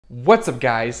What's up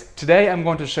guys? Today I'm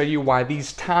going to show you why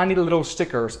these tiny little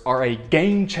stickers are a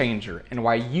game changer and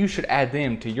why you should add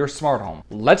them to your smart home.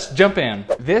 Let's jump in.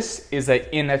 This is a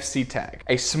NFC tag,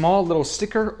 a small little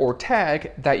sticker or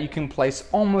tag that you can place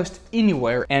almost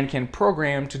anywhere and can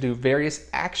program to do various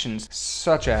actions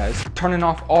such as turning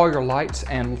off all your lights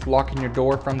and locking your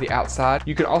door from the outside.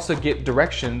 You can also get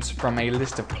directions from a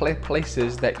list of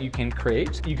places that you can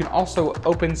create. You can also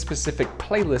open specific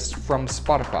playlists from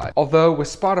Spotify. Although with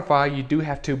Spotify you do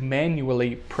have to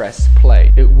manually press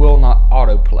play. It will not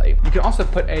autoplay. You can also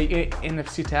put a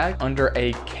NFC tag under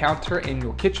a counter in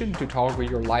your kitchen to toggle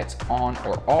your lights on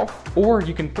or off, or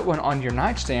you can put one on your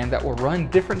nightstand that will run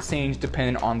different scenes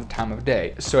depending on the time of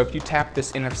day. So if you tap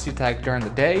this NFC tag during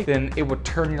the day, then it will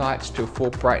turn your lights to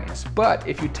full brightness. But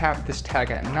if you tap this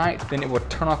tag at night, then it will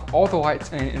turn off all the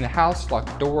lights in the house, lock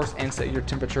the doors, and set your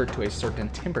temperature to a certain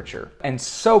temperature. And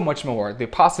so much more. The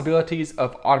possibilities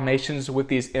of automations with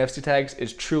these NFC tags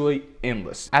is truly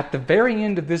endless. At the very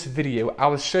end of this video, I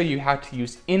will show you how to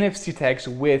use NFC tags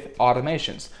with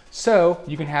automations. So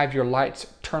you can have your lights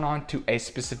turn on to a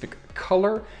specific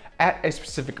color at a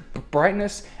specific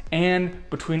brightness and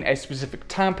between a specific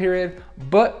time period,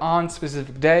 but on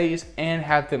specific days, and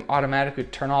have them automatically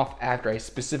turn off after a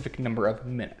specific number of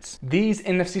minutes. These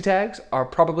NFC tags are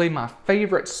probably my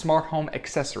favorite smart home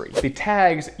accessory. The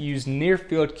tags use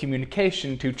near-field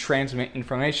communication to transmit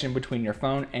information between your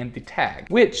phone and the tag,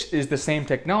 which is the same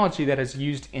technology that is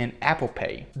used in Apple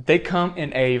Pay. They come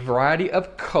in a variety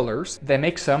of colors. They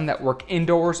make some that work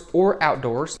indoors or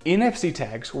outdoors. NFC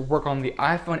tags will work on the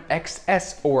iPhone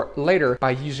XS or later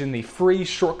by using the free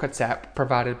Shortcuts app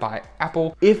provided by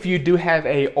Apple. If you do have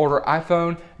an older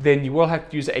iPhone, then you will have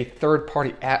to use a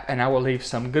third-party app, and I will leave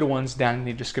some good ones down in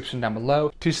the description down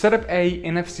below. To set up a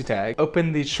NFC tag,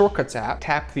 open the Shortcuts app,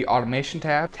 tap the Automation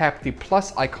tab, tap the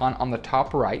plus icon on the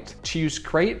top right, choose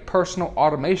Create Personal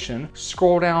Automation,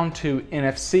 scroll down to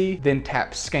NFC, then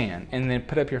tap Scan, and then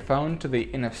put up your phone to the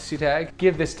NFC tag.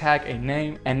 Give this tag a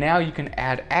name, and now you can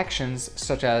add actions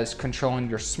such as controlling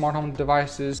your smart home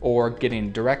devices or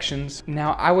getting directions.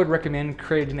 Now, I would recommend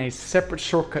creating a separate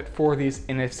shortcut for these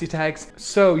NFC tags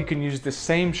so you can use the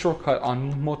same shortcut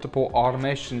on multiple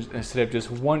automations instead of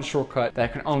just one shortcut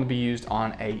that can only be used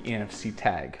on a NFC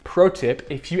tag. Pro tip,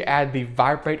 if you add the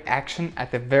vibrate action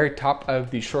at the very top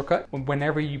of the shortcut,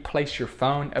 whenever you place your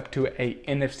phone up to a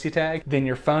NFC tag, then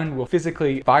your phone will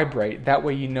physically vibrate. That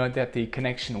way you know that the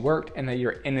connection worked and that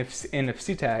your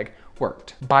NFC tag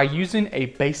worked. By using a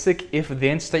basic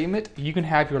if-then statement, you can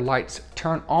have your lights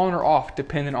turn on or off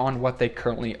depending on what they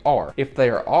currently are. If they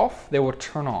are off, they will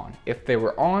turn on. If they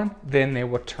were on, then they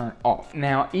will turn off.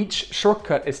 Now, each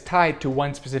shortcut is tied to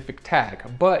one specific tag,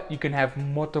 but you can have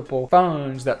multiple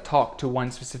phones that talk to one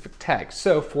specific tag.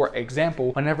 So, for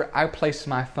example, whenever I place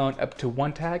my phone up to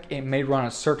one tag, it may run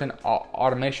a certain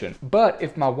automation. But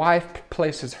if my wife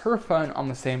places her phone on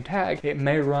the same tag, it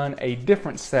may run a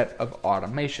different set of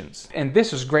automations. And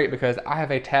this is great because I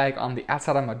have a tag on the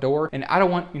outside of my door, and I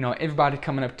don't want everybody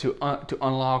coming up to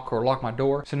unlock or lock my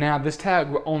door. So now this tag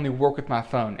will only work with my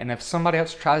phone, and if somebody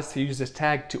else tries to use this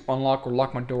tag to unlock or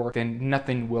lock my door, then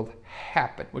nothing will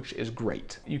happen, which is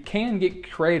great. You can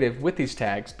get creative with these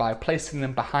tags by placing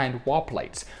them behind wall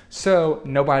plates so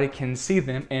nobody can see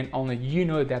them and only you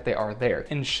know that they are there.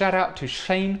 And shout out to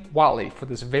Shane Watley for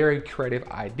this very creative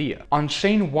idea. On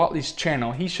Shane Watley's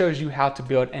channel, he shows you how to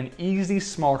build an easy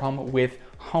smart home with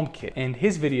HomeKit, and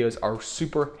his videos are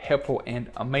super helpful and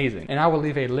amazing. And I will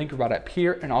leave a link right up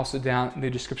here and also down in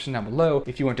the description down below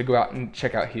if you want to go out and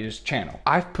check out his channel.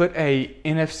 I've put a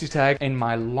NFC tag in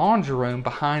my laundry room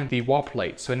behind the wall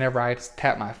plate, so whenever I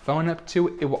tap my phone up to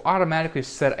it, it will automatically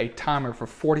set a timer for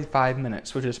 45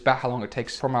 minutes, which is about how long it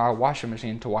takes for my washing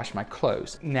machine to wash my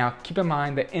clothes. Now, keep in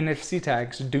mind that NFC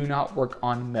tags do not work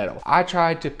on metal. I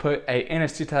tried to put a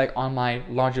NFC tag on my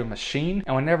laundry machine,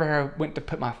 and whenever I went to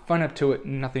put my phone up to it,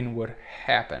 nothing would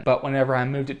happen. But whenever I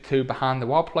moved it to behind the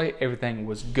wall plate, everything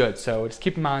was good. So just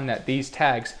keep in mind that these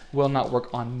tags will not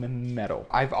work on metal.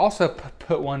 I've also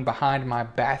put one behind my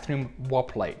bathroom wall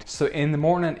plate. So in the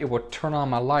morning, it will turn on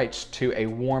my lights to a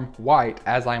warm white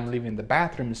as I'm leaving the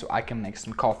bathroom so I can make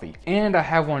some coffee. And I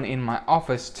have one in my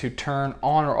office to turn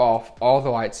on or off all the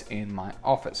lights in my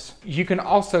office. You can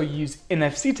also use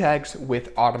NFC tags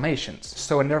with automations.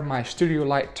 So whenever my studio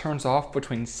light turns off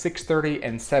between 6:30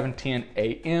 and 7:10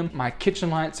 a.m., my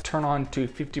kitchen lights turn on to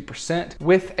 50%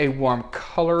 with a warm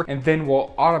color and then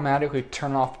will automatically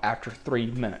turn off after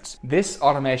 3 minutes. This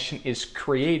automation is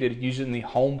created using the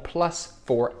Home Plus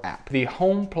 4 app. The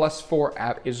Home Plus 4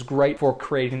 app is great for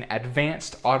creating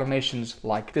advanced automations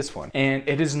like this one. And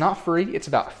it is not free, it's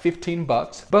about 15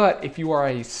 bucks. But if you are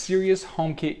a serious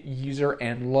HomeKit user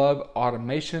and love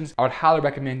automations, I would highly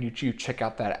recommend you check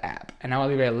out that app. And I'll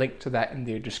leave a link to that in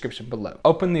the description below.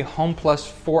 Open the Home Plus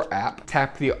 4 app,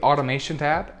 tap the Automation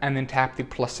tab, and then tap the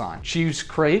plus sign. Choose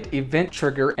Create Event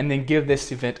Trigger, and then give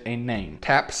this event a name.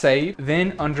 Tap Save,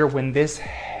 then under When This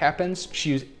Happens,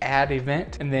 choose Add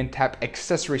Event, and then tap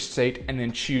Accessory State, and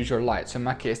then choose your light. So in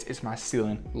my case, it's my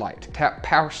ceiling light. Tap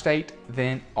Power State,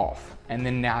 then Off, and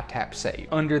then now tap Save.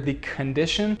 Under the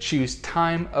condition, choose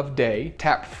Time of Day,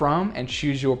 tap From and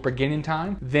choose your beginning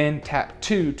time, then tap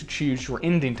To choose your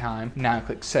ending time. Now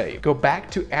click Save. Go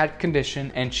back to Add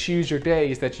Condition and choose your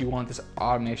days that you want this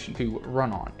automation to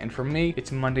run on. And for me,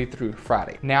 it's Monday through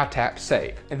Friday. Now tap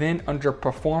Save. And then under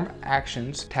Perform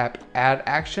Actions, tap Add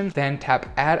Action, then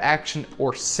tap Add Action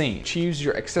or Scene. Choose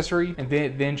your accessory and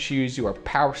then choose your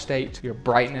power state, your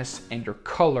brightness, and your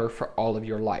color for all of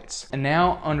your lights. And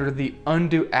now under the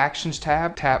Undo Actions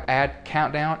tab, tap Add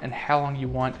Countdown and how long you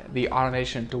want the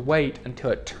automation to wait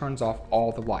until it turns off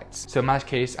all the lights. So in my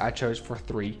case, I chose for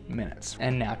 3 minutes.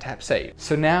 And now tap Save.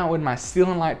 So now when my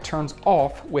ceiling light turns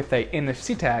off with a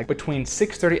NFC tag between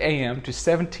 6:30 a.m. to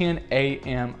 7:10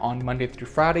 a.m. on Monday through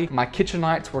Friday, my kitchen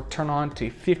lights will turn on to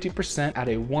 50% at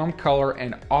a warm color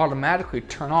and automatically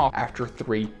turn off after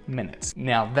 3 minutes.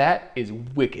 Now that is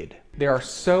wicked. There are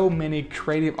so many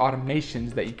creative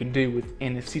automations that you can do with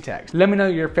NFC tags. Let me know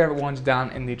your favorite ones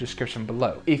down in the description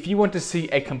below. If you want to see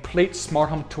a complete smart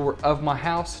home tour of my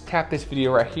house, tap this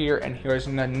video right here, and here's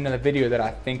another video that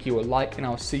I think you will like, and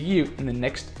I'll see you in the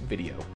next video.